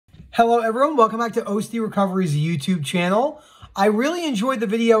Hello everyone, welcome back to OCD Recovery's YouTube channel. I really enjoyed the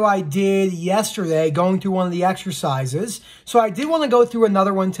video I did yesterday going through one of the exercises. So I did want to go through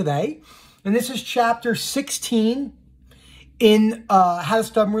another one today. And this is chapter 16 in How to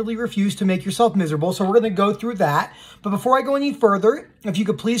Stubbornly Refuse to Make Yourself Miserable. So we're going to go through that. But before I go any further, if you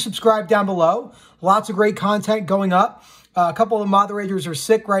could please subscribe down below. Lots of great content going up. A couple of the moderators are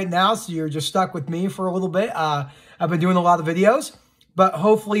sick right now, so you're just stuck with me for a little bit. I've been doing a lot of videos. But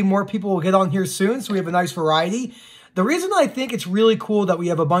hopefully more people will get on here soon, so we have a nice variety. The reason I think it's really cool that we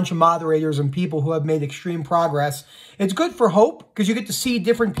have a bunch of moderators and people who have made extreme progress, it's good for hope because you get to see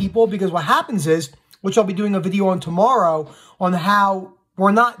different people, because what happens is, which I'll be doing a video on tomorrow, on how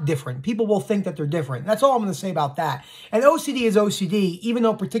we're not different. People will think that they're different. That's all I'm going to say about that. And OCD is OCD. Even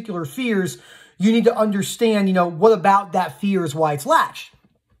though particular fears, you need to understand, what about that fear is why it's latched.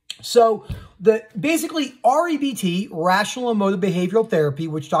 So basically REBT, Rational Emotive Behavioral Therapy,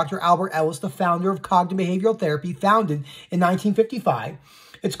 which Dr. Albert Ellis, the founder of cognitive behavioral therapy, founded in 1955.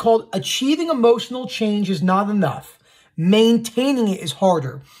 It's called Achieving Emotional Change is Not Enough. Maintaining it is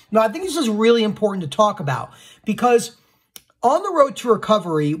harder. Now, I think this is really important to talk about because on the road to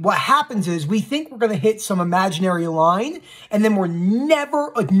recovery, what happens is we think we're going to hit some imaginary line and then we're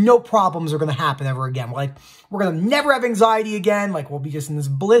never, no problems are going to happen ever again. Like, we're going to never have anxiety again. Like, we'll be just in this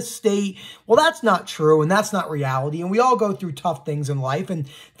bliss state. Well, that's not true and that's not reality. And we all go through tough things in life and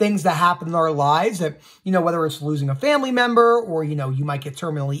things that happen in our lives that, whether it's losing a family member or, you might get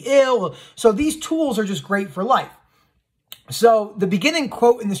terminally ill. So these tools are just great for life. So the beginning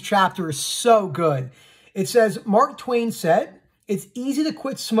quote in this chapter is so good. It says, Mark Twain said, "It's easy to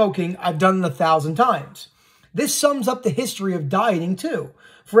quit smoking. I've done it 1,000 times." This sums up the history of dieting too.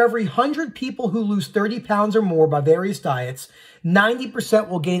 For every 100 people who lose 30 pounds or more by various diets, 90%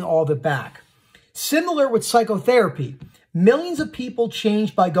 will gain all of it back. Similar with psychotherapy. Millions of people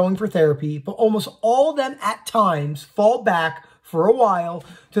change by going for therapy, but almost all of them at times fall back for a while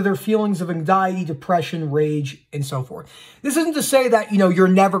to their feelings of anxiety, depression, rage, and so forth. This isn't to say that, you're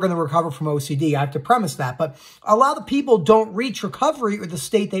never going to recover from OCD. I have to premise that. But a lot of people don't reach recovery or the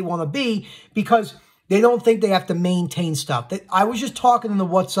state they want to be because they don't think they have to maintain stuff. I was just talking in the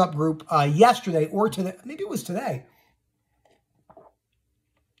WhatsApp group yesterday or today, maybe it was today,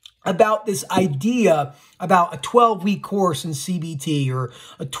 about this idea about a 12-week course in CBT or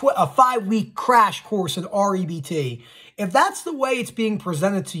a 5-week crash course in REBT. If that's the way it's being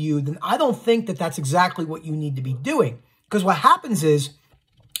presented to you, then I don't think that that's exactly what you need to be doing. Because what happens is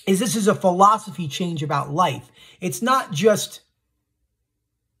this is a philosophy change about life. It's not just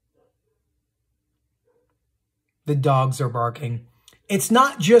the dogs are barking. It's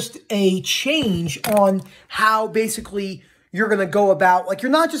not just a change on how basically you're going to go about, like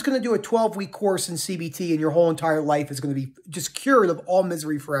you're not just going to do a 12-week course in CBT and your whole entire life is going to be just cured of all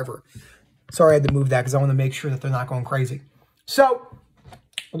misery forever. Sorry, I had to move that because I want to make sure that they're not going crazy. So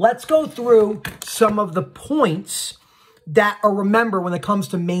let's go through some of the points that are remember when it comes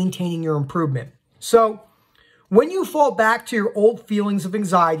to maintaining your improvement. So when you fall back to your old feelings of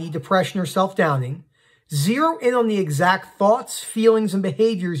anxiety, depression, or self-downing, zero in on the exact thoughts, feelings, and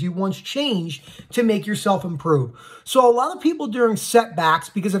behaviors you once changed to make yourself improve. So a lot of people during setbacks,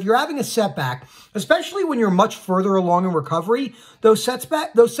 because if you're having a setback, especially when you're much further along in recovery, those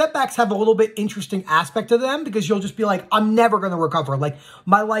setbacks have a little bit interesting aspect to them because you'll just be like, I'm never going to recover. Like,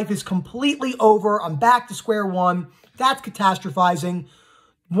 my life is completely over. I'm back to square one. That's catastrophizing.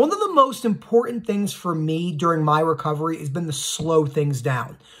 One of the most important things for me during my recovery has been to slow things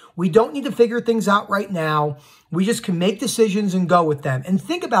down. We don't need to figure things out right now. We just can make decisions and go with them and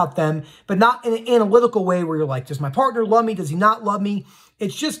think about them, but not in an analytical way where you're like, does my partner love me? Does he not love me?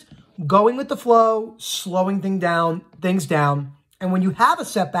 It's just going with the flow, slowing things down. And when you have a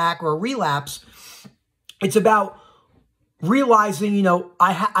setback or a relapse, it's about realizing,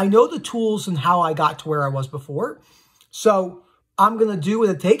 I know the tools and how I got to where I was before. So I'm going to do what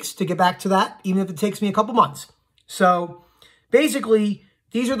it takes to get back to that, even if it takes me a couple months. So basically,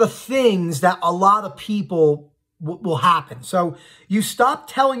 these are the things that a lot of people will happen. So you stop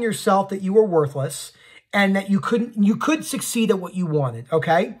telling yourself that you were worthless and that you could succeed at what you wanted,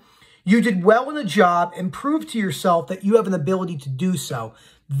 okay? You did well in a job and proved to yourself that you have an ability to do so.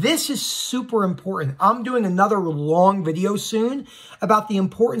 This is super important. I'm doing another long video soon about the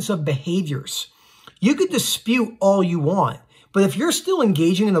importance of behaviors. You could dispute all you want, but if you're still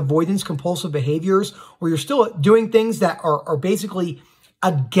engaging in avoidance compulsive behaviors or you're still doing things that are basically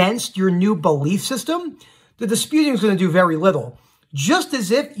against your new belief system, the disputing is going to do very little. Just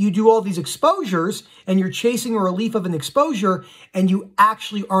as if you do all these exposures and you're chasing a relief of an exposure and you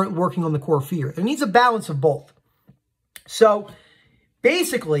actually aren't working on the core fear. There needs a balance of both. So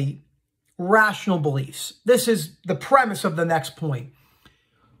basically, rational beliefs. This is the premise of the next point.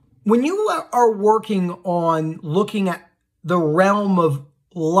 When you are working on looking at the realm of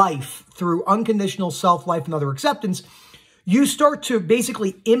life through unconditional self-life and other acceptance, you start to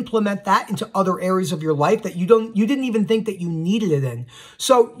basically implement that into other areas of your life that you didn't even think that you needed it in.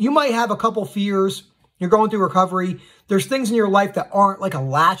 So you might have a couple fears. You're going through recovery. There's things in your life that aren't like a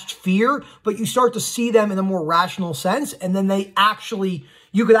latched fear, but you start to see them in a more rational sense. And then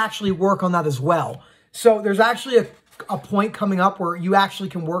you could actually work on that as well. So there's actually a point coming up where you actually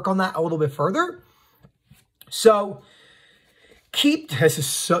can work on that a little bit further. So this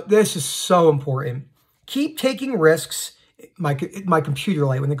is so important. Keep taking risks. My computer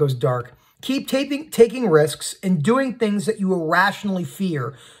light when it goes dark. Keep taking risks and doing things that you irrationally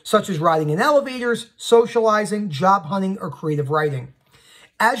fear, such as riding in elevators, socializing, job hunting, or creative writing.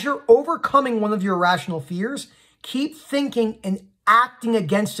 As you're overcoming one of your irrational fears, keep thinking and acting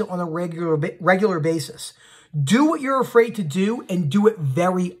against it on a regular basis. Do what you're afraid to do and do it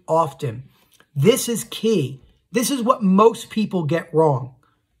very often. This is key. This is what most people get wrong.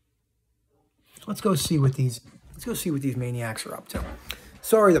 Let's go see what these maniacs are up to.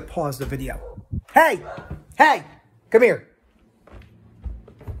 Sorry to pause the video. Hey, come here.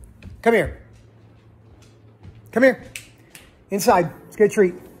 Come here. Come here. Inside. Let's get a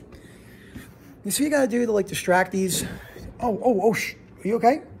treat. You see what you gotta do to like distract these? Oh, shh. Are you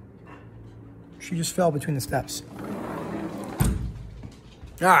okay? She just fell between the steps.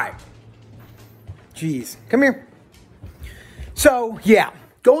 All right. Jeez. Come here. So, yeah.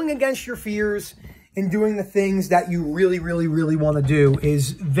 Going against your fears and doing the things that you really, really, really want to do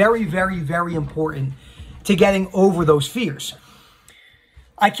is very, very, very important to getting over those fears.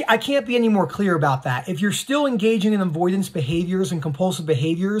 I can't be any more clear about that. If you're still engaging in avoidance behaviors and compulsive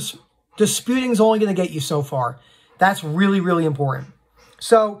behaviors, disputing is only going to get you so far. That's really, really important.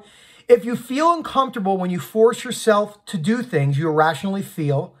 So if you feel uncomfortable when you force yourself to do things you irrationally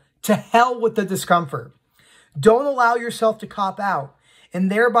feel, to hell with the discomfort. Don't allow yourself to cop out and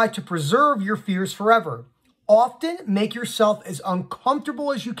thereby to preserve your fears forever. Often make yourself as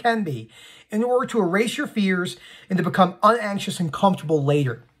uncomfortable as you can be in order to erase your fears and to become unanxious and comfortable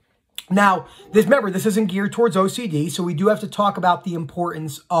later. Now, remember, this isn't geared towards OCD, so we do have to talk about the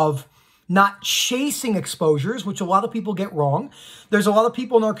importance of not chasing exposures, which a lot of people get wrong. There's a lot of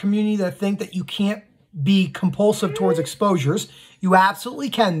people in our community that think that you can't be compulsive towards exposures. You absolutely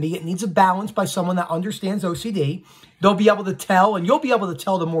can be. It needs a balance by someone that understands OCD. They'll be able to tell, and you'll be able to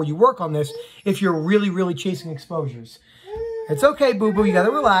tell the more you work on this if you're really, really chasing exposures. It's okay, boo-boo. You got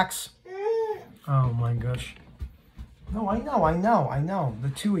to relax. Oh, my gosh. No, I know. The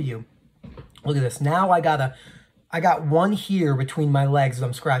two of you. Look at this. Now I got one here between my legs that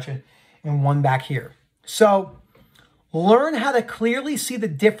I'm scratching and one back here. So learn how to clearly see the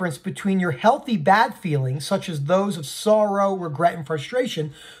difference between your healthy bad feelings, such as those of sorrow, regret, and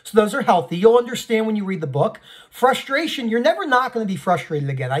frustration. So those are healthy. You'll understand when you read the book. Frustration, you're never not going to be frustrated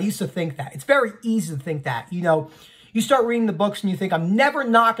again. I used to think that. It's very easy to think that. You know, you start reading the books and you think, I'm never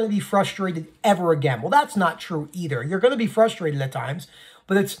not going to be frustrated ever again. Well, that's not true either. You're going to be frustrated at times,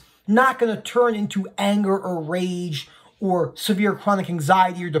 but it's not going to turn into anger or rage or severe chronic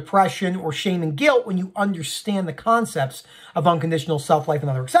anxiety or depression or shame and guilt when you understand the concepts of unconditional self-life and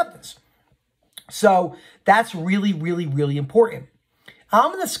other acceptance. So that's really, really, really important.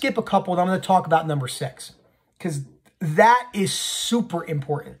 I'm going to skip a couple and I'm going to talk about number 6 because that is super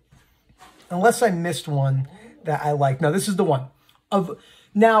important. Unless I missed one that I like. No, this is the one.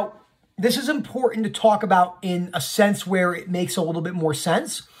 Now, this is important to talk about in a sense where it makes a little bit more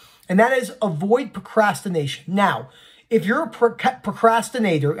sense, and that is avoid procrastination. Now, if you're a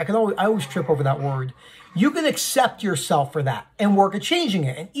procrastinator, I always trip over that word. You can accept yourself for that and work at changing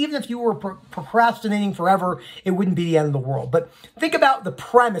it. And even if you were procrastinating forever, it wouldn't be the end of the world. But think about the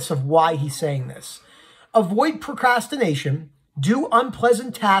premise of why he's saying this. Avoid procrastination. Do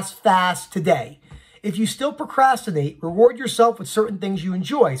unpleasant tasks fast today. If you still procrastinate, reward yourself with certain things you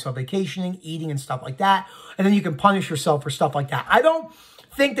enjoy. So vacationing, eating, and stuff like that. And then you can punish yourself for stuff like that. I don't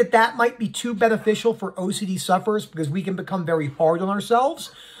think that that might be too beneficial for OCD sufferers because we can become very hard on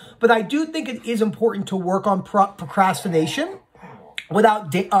ourselves. But I do think it is important to work on procrastination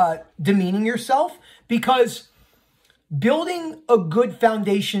without demeaning yourself, because building a good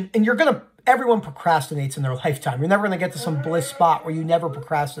foundation, and everyone procrastinates in their lifetime. You're never going to get to some bliss spot where you never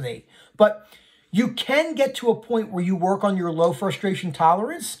procrastinate. But you can get to a point where you work on your low frustration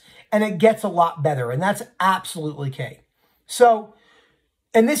tolerance and it gets a lot better. And that's absolutely key. So,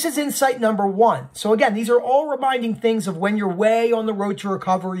 and this is insight number 1. So again, these are all reminding things of when you're way on the road to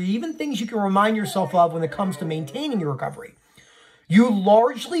recovery, even things you can remind yourself of when it comes to maintaining your recovery. You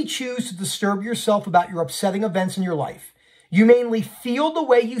largely choose to disturb yourself about your upsetting events in your life. You mainly feel the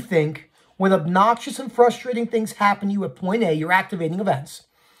way you think. When obnoxious and frustrating things happen to you at point A, you're activating events.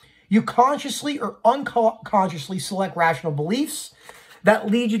 You consciously or unconsciously select rational beliefs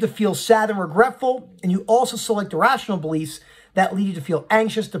that lead you to feel sad and regretful, and you also select irrational beliefs that lead you to feel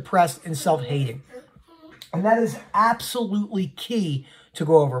anxious, depressed, and self-hating. And that is absolutely key to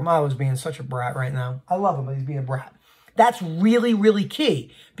go over. Milo's being such a brat right now. I love him, but he's being a brat. That's really, really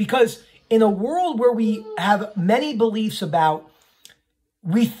key, because in a world where we have many beliefs about,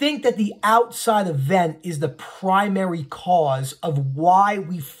 we think that the outside event is the primary cause of why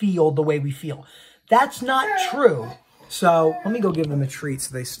we feel the way we feel. That's not true. So let me go give them a treat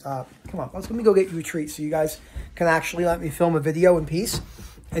so they stop. Come on, let me go get you a treat so you guys can actually let me film a video in peace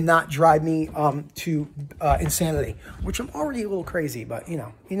and not drive me to insanity, which I'm already a little crazy, but you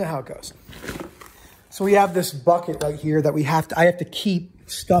know how it goes. So we have this bucket right here that I have to keep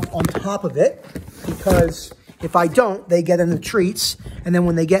stuff on top of it, because if I don't, they get in the treats, and then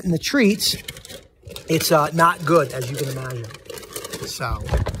when they get in the treats, it's not good, as you can imagine. So,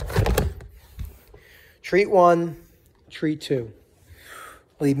 treat 1, treat 2.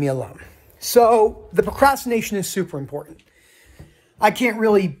 Leave me alone. So, the procrastination is super important. I can't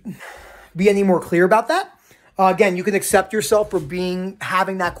really be any more clear about that. Again, you can accept yourself for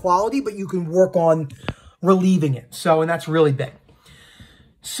having that quality, but you can work on relieving it. So, and that's really big.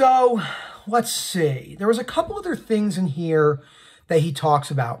 So, let's see. There was a couple other things in here that he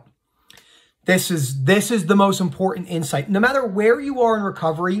talks about. This is the most important insight. No matter where you are in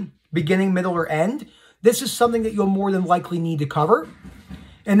recovery, beginning, middle, or end, this is something that you'll more than likely need to cover.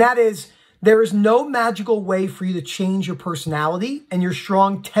 And that is, there is no magical way for you to change your personality and your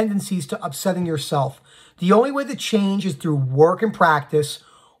strong tendencies to upsetting yourself. The only way to change is through work and practice,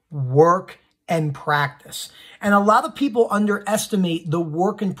 work and practice. And a lot of people underestimate the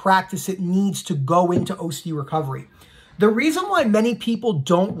work and practice it needs to go into OCD recovery. The reason why many people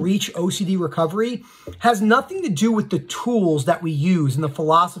don't reach OCD recovery has nothing to do with the tools that we use and the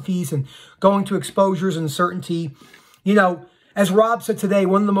philosophies and going to exposures and certainty. You know, as Rob said today,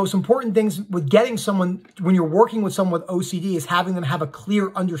 one of the most important things with getting someone, when you're working with someone with OCD, is having them have a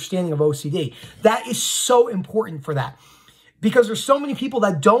clear understanding of OCD. That is so important for that. Because there's so many people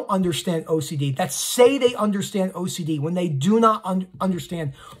that don't understand OCD, that say they understand OCD when they do not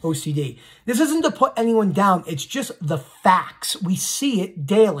understand OCD. This isn't to put anyone down. It's just the facts. We see it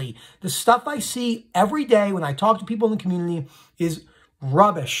daily. The stuff I see every day when I talk to people in the community is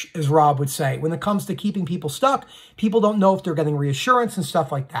rubbish, as Rob would say. When it comes to keeping people stuck, people don't know if they're getting reassurance and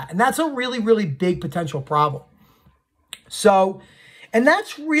stuff like that. And that's a really, really big potential problem. So, and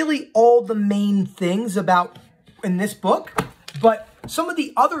that's really all the main things about in this book. But some of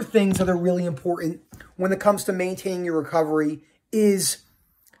the other things that are really important when it comes to maintaining your recovery is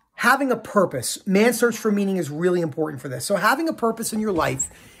having a purpose. Man's search for meaning is really important for this. So having a purpose in your life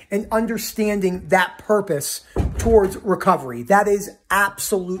and understanding that purpose towards recovery, that is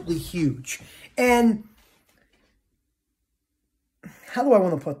absolutely huge. And how do I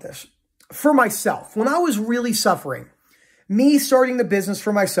want to put this? For myself, when I was really suffering, me starting the business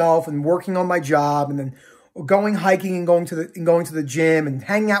for myself and working on my job and then going hiking and going to the gym and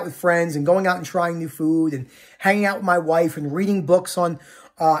hanging out with friends and going out and trying new food and hanging out with my wife and reading books on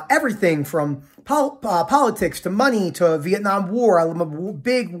everything from politics to money to Vietnam War. I'm a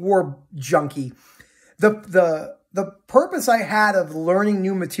big war junkie. The purpose I had of learning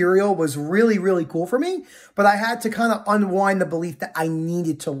new material was really, really cool for me, but I had to kind of unwind the belief that I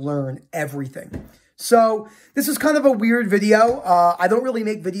needed to learn everything. So this is kind of a weird video. I don't really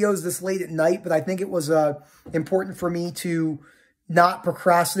make videos this late at night, but I think it was important for me to not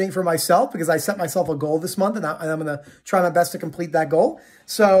procrastinate for myself, because I set myself a goal this month and I'm going to try my best to complete that goal.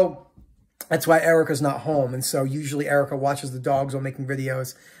 So that's why Erica's not home. And so usually Erica watches the dogs while making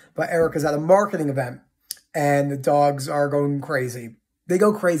videos, but Erica's at a marketing event and the dogs are going crazy. They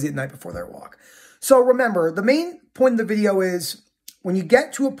go crazy at night before their walk. So remember, the main point of the video is when you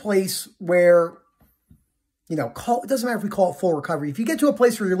get to a place where, you know, it doesn't matter if we call it full recovery. If you get to a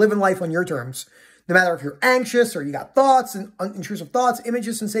place where you're living life on your terms, no matter if you're anxious or you got thoughts and intrusive thoughts,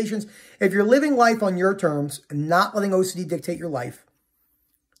 images, sensations, if you're living life on your terms and not letting OCD dictate your life,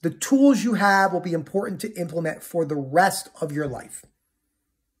 the tools you have will be important to implement for the rest of your life.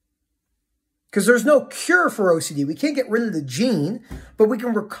 Because there's no cure for OCD. We can't get rid of the gene, but we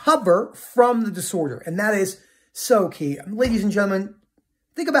can recover from the disorder. And that is so key. Ladies and gentlemen,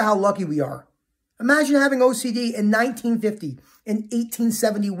 think about how lucky we are. Imagine having OCD in 1950, in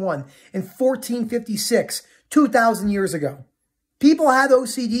 1871, in 1456, 2,000 years ago. People had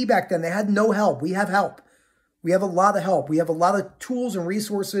OCD back then. They had no help. We have help. We have a lot of help. We have a lot of tools and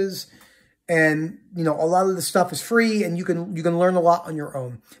resources, and you know, a lot of the stuff is free, and you can learn a lot on your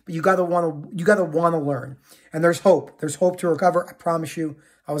own. But you gotta want to learn. And there's hope. There's hope to recover. I promise you.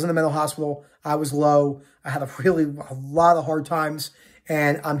 I was in the mental hospital. I was low. I had a lot of hard times,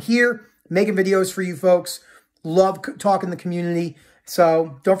 and I'm here making videos for you folks. Love talking to the community.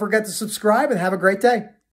 So don't forget to subscribe and have a great day.